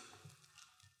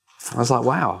 I was like,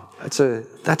 wow, that's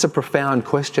a profound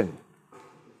question.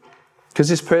 Because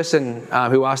this person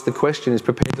who asked the question is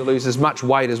prepared to lose as much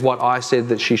weight as what I said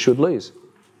that she should lose.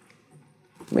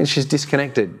 I mean, she's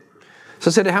disconnected. So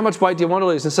I said, how much weight do you want to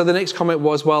lose? And so the next comment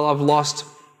was, well,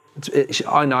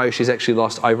 I know she's actually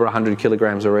lost over 100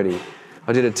 kilograms already.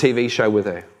 I did a TV show with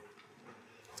her.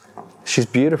 She's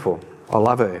beautiful. I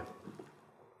love her.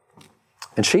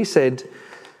 And she said,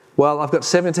 well, I've got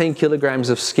 17 kilograms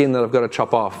of skin that I've got to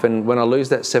chop off. And when I lose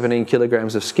that 17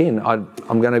 kilograms of skin,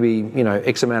 I'm going to be,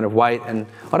 X amount of weight. And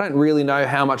I don't really know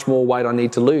how much more weight I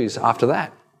need to lose after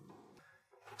that.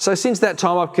 So since that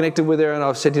time, I've connected with her and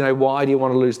I've said, why do you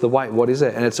want to lose the weight? What is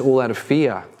it? And it's all out of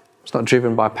fear. It's not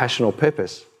driven by passion or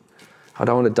purpose. I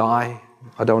don't want to die.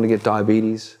 I don't want to get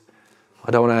diabetes.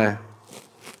 I don't want to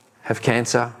have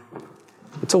cancer.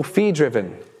 It's all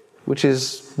fear-driven, which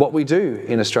is what we do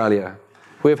in Australia.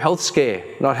 We have health scare,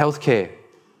 not health care.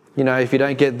 If you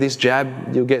don't get this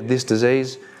jab, you'll get this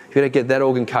disease. If you don't get that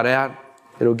organ cut out,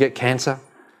 it'll get cancer.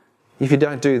 If you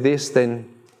don't do this,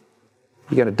 then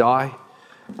you're going to die.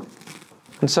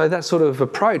 And so that sort of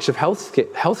approach of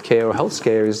healthcare or health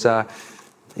scare is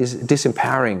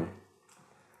disempowering.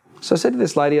 So I said to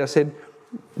this lady, I said,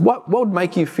 what would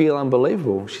make you feel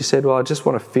unbelievable? She said, well, I just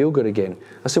want to feel good again.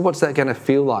 I said, what's that going to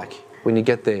feel like when you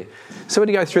get there? So when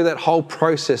you go through that whole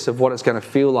process of what it's going to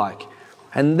feel like.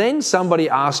 And then somebody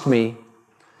asked me,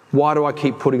 why do I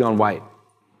keep putting on weight?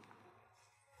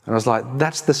 And I was like,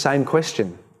 that's the same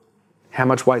question. How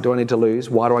much weight do I need to lose?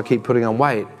 Why do I keep putting on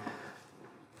weight?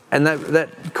 And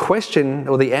that question,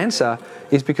 or the answer,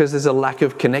 is because there's a lack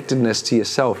of connectedness to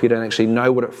yourself. You don't actually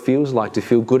know what it feels like to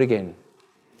feel good again.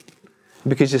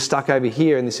 Because you're stuck over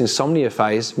here in this insomnia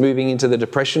phase, moving into the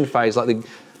depression phase, like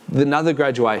another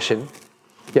graduation,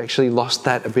 you actually lost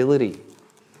that ability.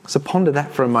 So ponder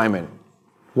that for a moment.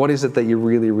 What is it that you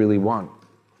really, really want?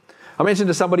 I mentioned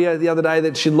to somebody the other day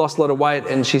that she'd lost a lot of weight,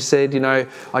 and she said,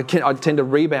 I tend to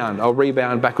rebound. I'll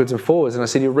rebound backwards and forwards. And I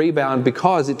said, you rebound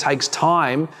because it takes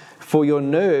time for your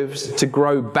nerves to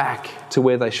grow back to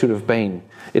where they should have been.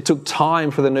 It took time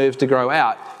for the nerves to grow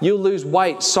out. You'll lose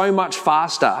weight so much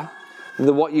faster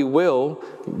than what you will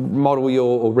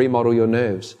remodel your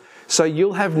nerves. So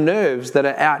you'll have nerves that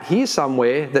are out here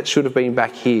somewhere that should have been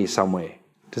back here somewhere.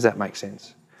 Does that make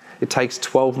sense? It takes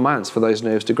 12 months for those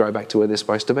nerves to grow back to where they're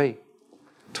supposed to be.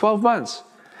 12 months.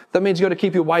 That means you've got to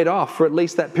keep your weight off for at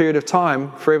least that period of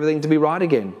time for everything to be right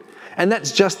again. And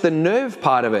that's just the nerve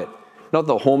part of it, not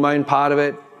the hormone part of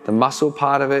it, the muscle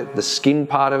part of it, the skin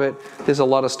part of it. There's a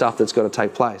lot of stuff that's got to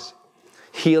take place.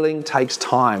 Healing takes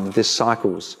time. There's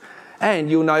cycles.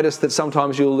 And you'll notice that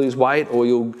sometimes you'll lose weight, or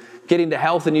you'll get into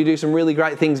health and you do some really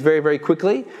great things very, very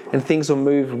quickly, and things will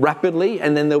move rapidly,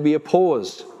 and then there'll be a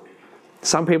pause.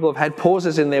 Some people have had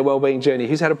pauses in their wellbeing journey.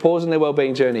 Who's had a pause in their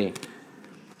wellbeing journey?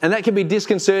 And that can be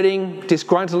disconcerting,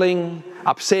 disgruntling,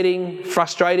 upsetting,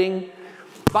 frustrating.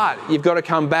 But you've got to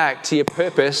come back to your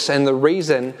purpose and the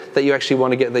reason that you actually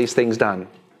want to get these things done.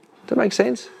 Does that make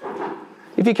sense?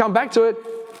 If you come back to it,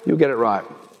 you'll get it right.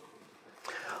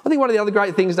 I think one of the other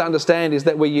great things to understand is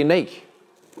that we're unique.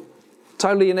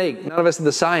 Totally unique. None of us are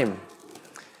the same.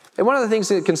 And one of the things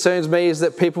that concerns me is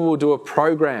that people will do a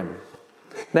program.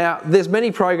 Now, there's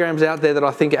many programs out there that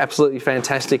I think are absolutely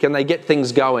fantastic, and they get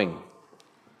things going.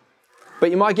 But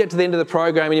you might get to the end of the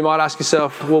program and you might ask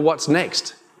yourself, well, what's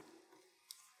next?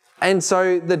 And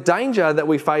so the danger that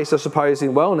we face, I suppose,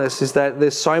 in wellness is that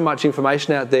there's so much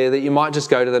information out there that you might just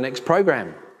go to the next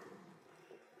program.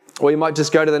 Or you might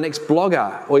just go to the next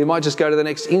blogger. Or you might just go to the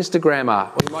next Instagrammer.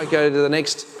 Or you might go to the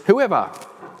next whoever.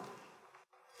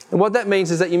 And what that means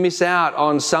is that you miss out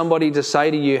on somebody to say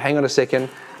to you, hang on a second,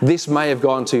 this may have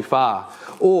gone too far.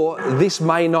 Or this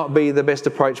may not be the best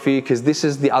approach for you because this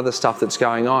is the other stuff that's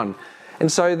going on.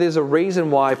 And so there's a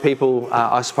reason why people,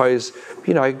 I suppose,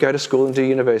 go to school and do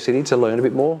university to learn a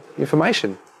bit more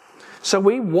information. So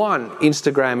we want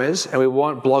Instagrammers and we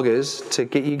want bloggers to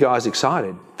get you guys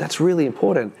excited. That's really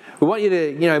important. We want you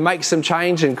to, make some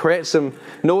change and create some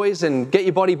noise and get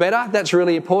your body better. That's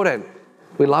really important.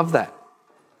 We love that.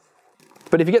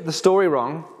 But if you get the story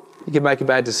wrong, you can make a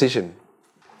bad decision.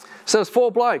 So there's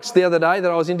 4 blokes the other day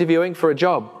that I was interviewing for a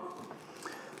job.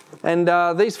 And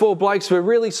these 4 blokes were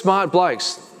really smart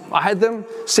blokes. I had them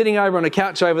sitting over on a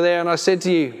couch over there, and I said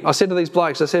to these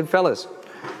blokes, I said, fellas,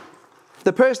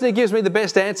 the person who gives me the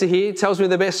best answer here, tells me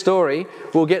the best story,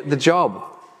 will get the job.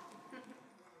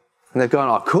 And they've gone,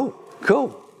 oh,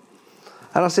 cool.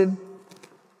 And I said,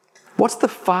 what's the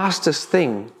fastest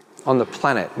thing on the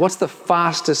planet? What's the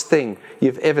fastest thing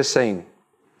you've ever seen?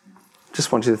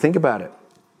 Just want you to think about it.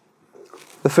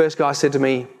 The first guy said to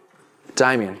me,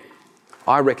 Damien,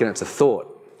 I reckon it's a thought.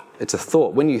 It's a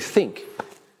thought. When you think,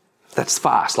 that's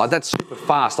fast. Like, that's super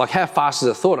fast. Like, how fast is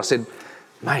a thought? I said,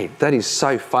 mate, that is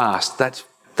so fast.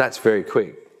 That's very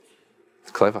quick.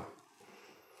 It's clever.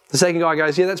 The second guy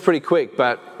goes, yeah, that's pretty quick,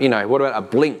 but, what about a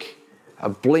blink? A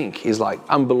blink is like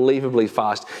unbelievably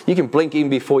fast. You can blink even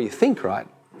before you think, right?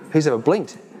 Who's ever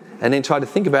blinked? And then tried to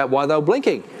think about why they were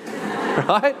blinking,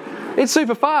 right? It's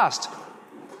super fast.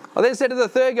 I then said to the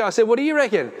third guy, I said, what do you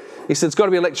reckon? He said, it's got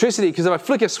to be electricity, because if I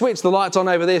flick a switch, the light's on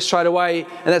over there straight away,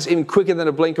 and that's even quicker than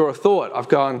a blink or a thought. I've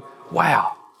gone,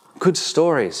 wow, good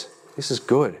stories. This is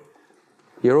good.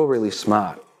 You're all really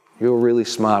smart. You're really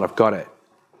smart. I've got it.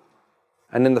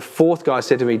 And then the fourth guy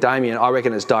said to me, Damien, I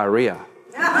reckon it's diarrhea.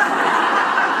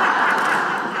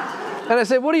 And I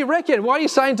said, what do you reckon? Why are you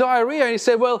saying diarrhea? And he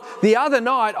said, well, the other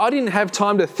night I didn't have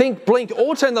time to think, blink,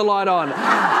 or turn the light on.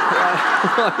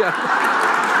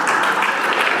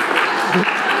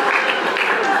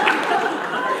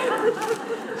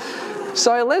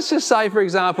 So let's just say, for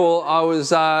example, I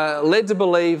was led to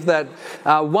believe that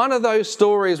one of those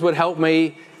stories would help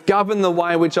me govern the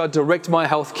way in which I direct my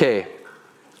healthcare.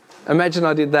 Imagine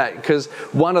I did that, because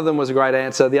one of them was a great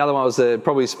answer, the other one was a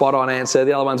probably spot-on answer,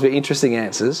 the other ones were interesting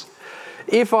answers.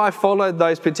 If I followed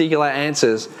those particular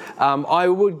answers, I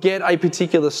would get a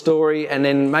particular story and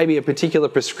then maybe a particular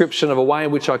prescription of a way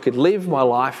in which I could live my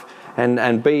life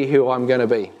and be who I'm going to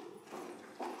be.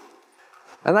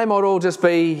 And they might all just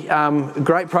be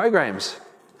great programs.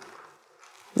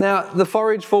 Now, the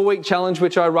Forage 4-week challenge,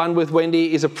 which I run with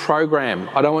Wendy, is a program.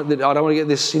 I don't want to get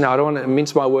this, I don't want to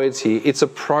mince my words here. It's a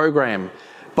program,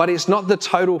 but it's not the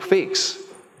total fix.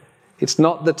 It's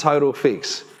not the total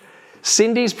fix.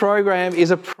 Cindy's program is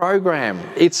a program.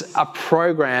 It's a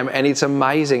program, and it's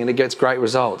amazing, and it gets great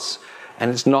results.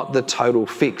 And it's not the total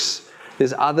fix.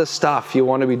 There's other stuff you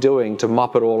want to be doing to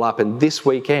mop it all up. And this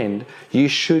weekend, you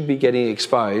should be getting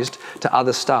exposed to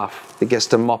other stuff that gets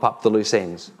to mop up the loose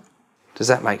ends. Does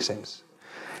that make sense?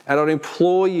 And I'd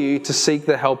implore you to seek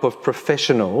the help of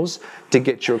professionals to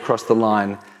get you across the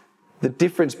line. The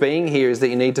difference being here is that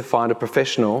you need to find a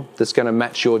professional that's going to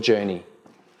match your journey.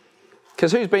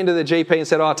 Because who's been to the GP and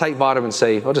said, oh, take vitamin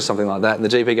C, or just something like that, and the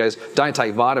GP goes, don't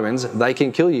take vitamins, they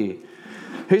can kill you.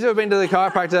 Who's ever been to the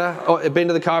chiropractor,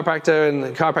 and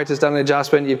the chiropractor's done an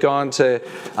adjustment, you've gone to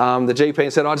the GP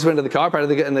and said, I just went to the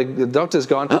chiropractor, and the doctor's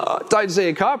gone, oh, don't see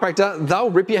a chiropractor, they'll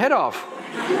rip your head off.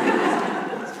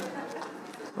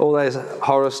 All those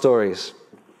horror stories.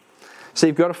 So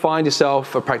you've got to find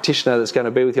yourself a practitioner that's going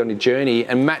to be with you on your journey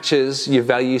and matches your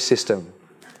value system.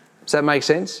 Does that make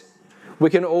sense? We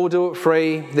can all do it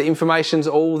free. The information's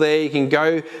all there. You can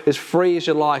go as free as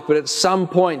you like, but at some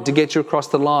point to get you across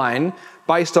the line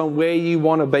based on where you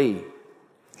want to be.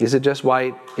 Is it just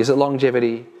weight? Is it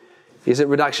longevity? Is it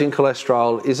reduction in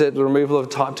cholesterol? Is it the removal of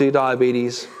type 2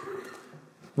 diabetes?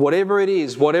 Whatever it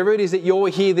is that you're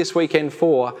here this weekend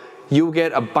for, you'll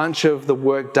get a bunch of the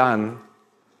work done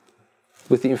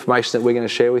with the information that we're going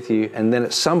to share with you. And then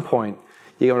at some point,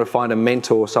 you're going to find a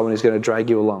mentor, someone who's going to drag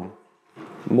you along,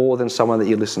 more than someone that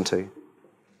you listen to.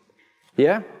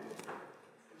 Yeah?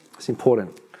 It's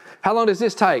important. How long does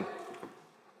this take?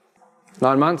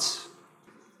 9 months?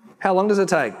 How long does it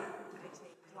take?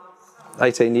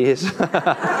 18 years.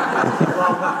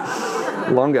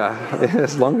 Longer.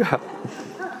 Yes, longer.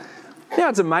 Yeah,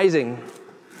 it's amazing.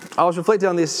 I was reflecting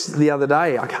on this the other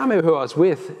day. I can't remember who I was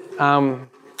with. I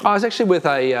was actually with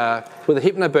a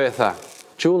hypnobirther,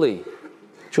 Julie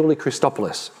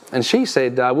Christopoulos. And she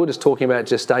said, we were just talking about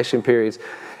gestation periods.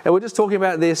 And we're just talking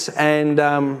about this, and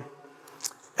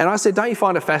I said, don't you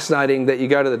find it fascinating that you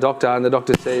go to the doctor and the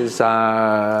doctor says,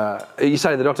 you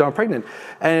say to the doctor, I'm pregnant.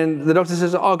 And the doctor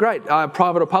says, oh, great,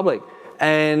 private or public?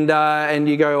 And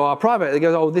you go, oh, private. He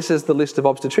goes, oh, this is the list of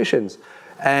obstetricians.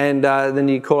 And then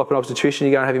you call up an obstetrician,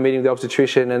 you go and have a meeting with the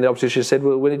obstetrician, and the obstetrician said,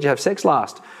 well, when did you have sex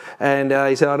last? And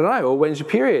he said, I don't know. Well, when's your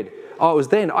period? Oh, it was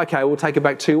then. Okay, we'll take it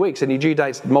back 2 weeks, and your due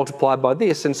date's multiplied by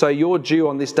this, and so you're due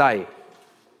on this day.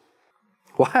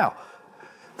 Wow,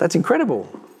 that's incredible.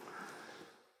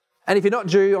 And if you're not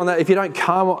due on that, if you don't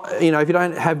come, if you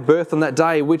don't have birth on that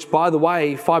day, which, by the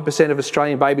way, 5% of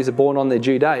Australian babies are born on their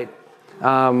due date,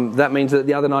 that means that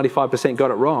the other 95%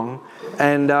 got it wrong.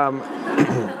 And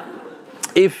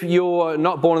if you're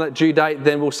not born on that due date,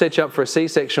 then we'll set you up for a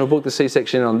C-section or book the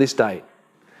C-section on this date.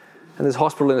 And there's a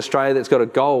hospital in Australia that's got a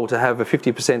goal to have a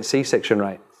 50% C-section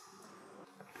rate.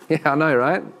 Yeah, I know,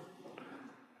 right?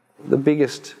 The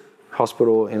biggest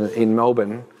hospital in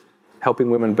Melbourne,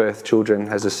 helping women birth children,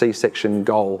 has a C-section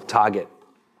goal target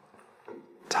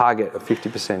of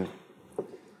 50%.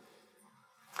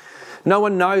 No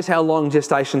one knows how long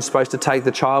gestation's supposed to take.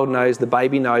 The child knows, the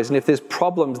baby knows. And if there's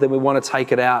problems, then we want to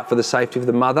take it out for the safety of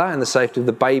the mother and the safety of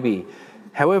the baby.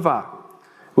 However,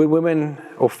 when women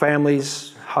or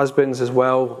families, husbands as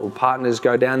well, or partners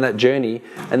go down that journey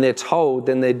and they're told,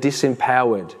 then they're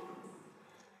disempowered.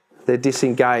 They're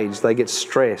disengaged. They get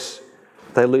stress.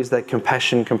 They lose that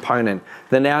compassion component.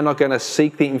 They're now not going to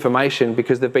seek the information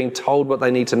because they've been told what they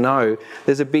need to know.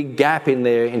 There's a big gap in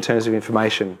there in terms of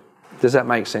information. Does that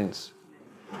make sense?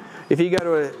 If you go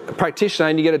to a practitioner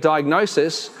and you get a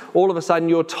diagnosis, all of a sudden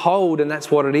you're told and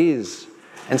that's what it is.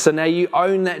 And so now you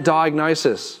own that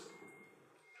diagnosis,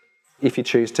 if you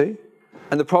choose to.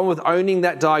 And the problem with owning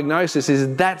that diagnosis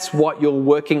is that's what you're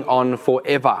working on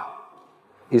forever,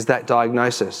 is that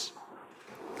diagnosis.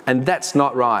 And that's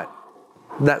not right.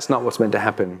 That's not what's meant to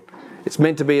happen. It's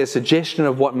meant to be a suggestion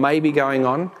of what may be going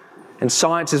on. And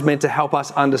science is meant to help us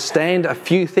understand a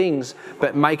few things,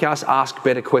 but make us ask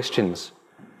better questions.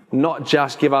 Not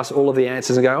just give us all of the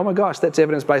answers and go, oh my gosh, that's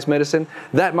evidence-based medicine.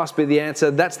 That must be the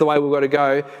answer. That's the way we've got to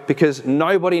go, because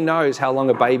nobody knows how long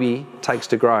a baby takes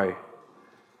to grow.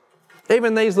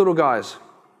 Even these little guys.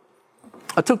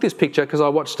 I took this picture because I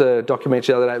watched a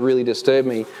documentary the other day. It really disturbed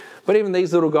me. But even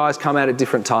these little guys come out at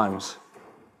different times.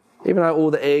 Even though all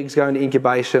the eggs go into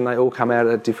incubation, they all come out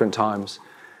at different times.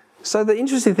 So the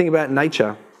interesting thing about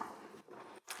nature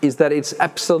is that it's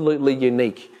absolutely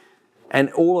unique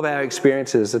and all of our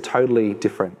experiences are totally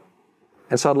different.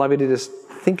 And so I'd love you to just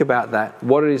think about that,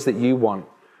 what it is that you want.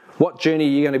 What journey are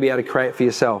you going to be able to create for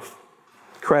yourself?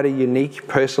 Create a unique,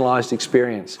 personalised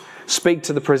experience. Speak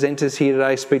to the presenters here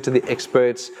today, speak to the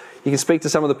experts. You can speak to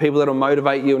some of the people that will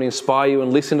motivate you and inspire you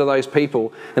and listen to those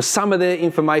people. And some of their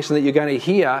information that you're going to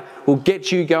hear will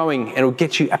get you going and will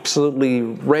get you absolutely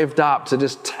revved up to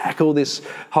just tackle this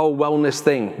whole wellness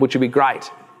thing, which would be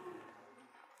great.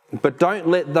 But don't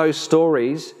let those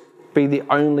stories be the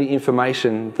only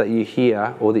information that you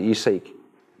hear or that you seek,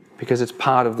 because it's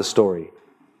part of the story.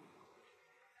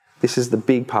 This is the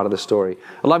big part of the story.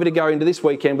 I'd love you to go into this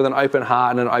weekend with an open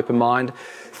heart and an open mind.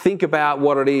 Think about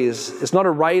what it is. It's not a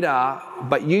radar,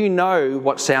 but you know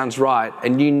what sounds right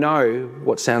and you know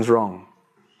what sounds wrong.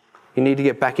 You need to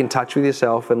get back in touch with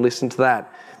yourself and listen to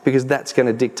that, because that's going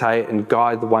to dictate and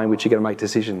guide the way in which you're going to make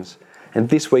decisions. And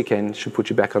this weekend should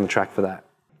put you back on the track for that.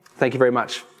 Thank you very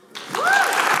much.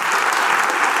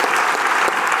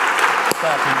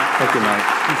 Thank you, mate.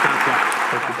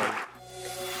 Thank you, buddy.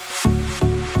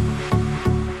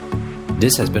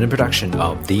 This has been a production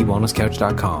of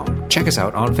TheWellnessCouch.com. Check us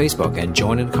out on Facebook and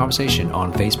join in the conversation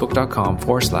on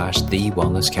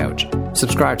Facebook.com/TheWellnessCouch.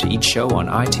 Subscribe to each show on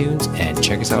iTunes and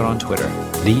check us out on Twitter.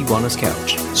 The Wellness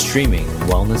Couch, streaming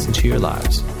wellness into your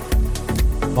lives.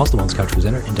 Whilst the Wellness Couch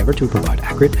presenter endeavor to provide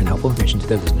accurate and helpful information to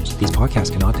their listeners, these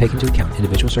podcasts cannot take into account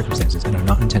individual circumstances and are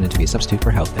not intended to be a substitute for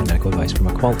health and medical advice from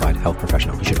a qualified health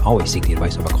professional. You should always seek the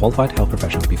advice of a qualified health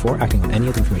professional before acting on any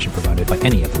of the information provided by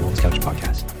any of the Wellness Couch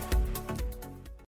podcasts.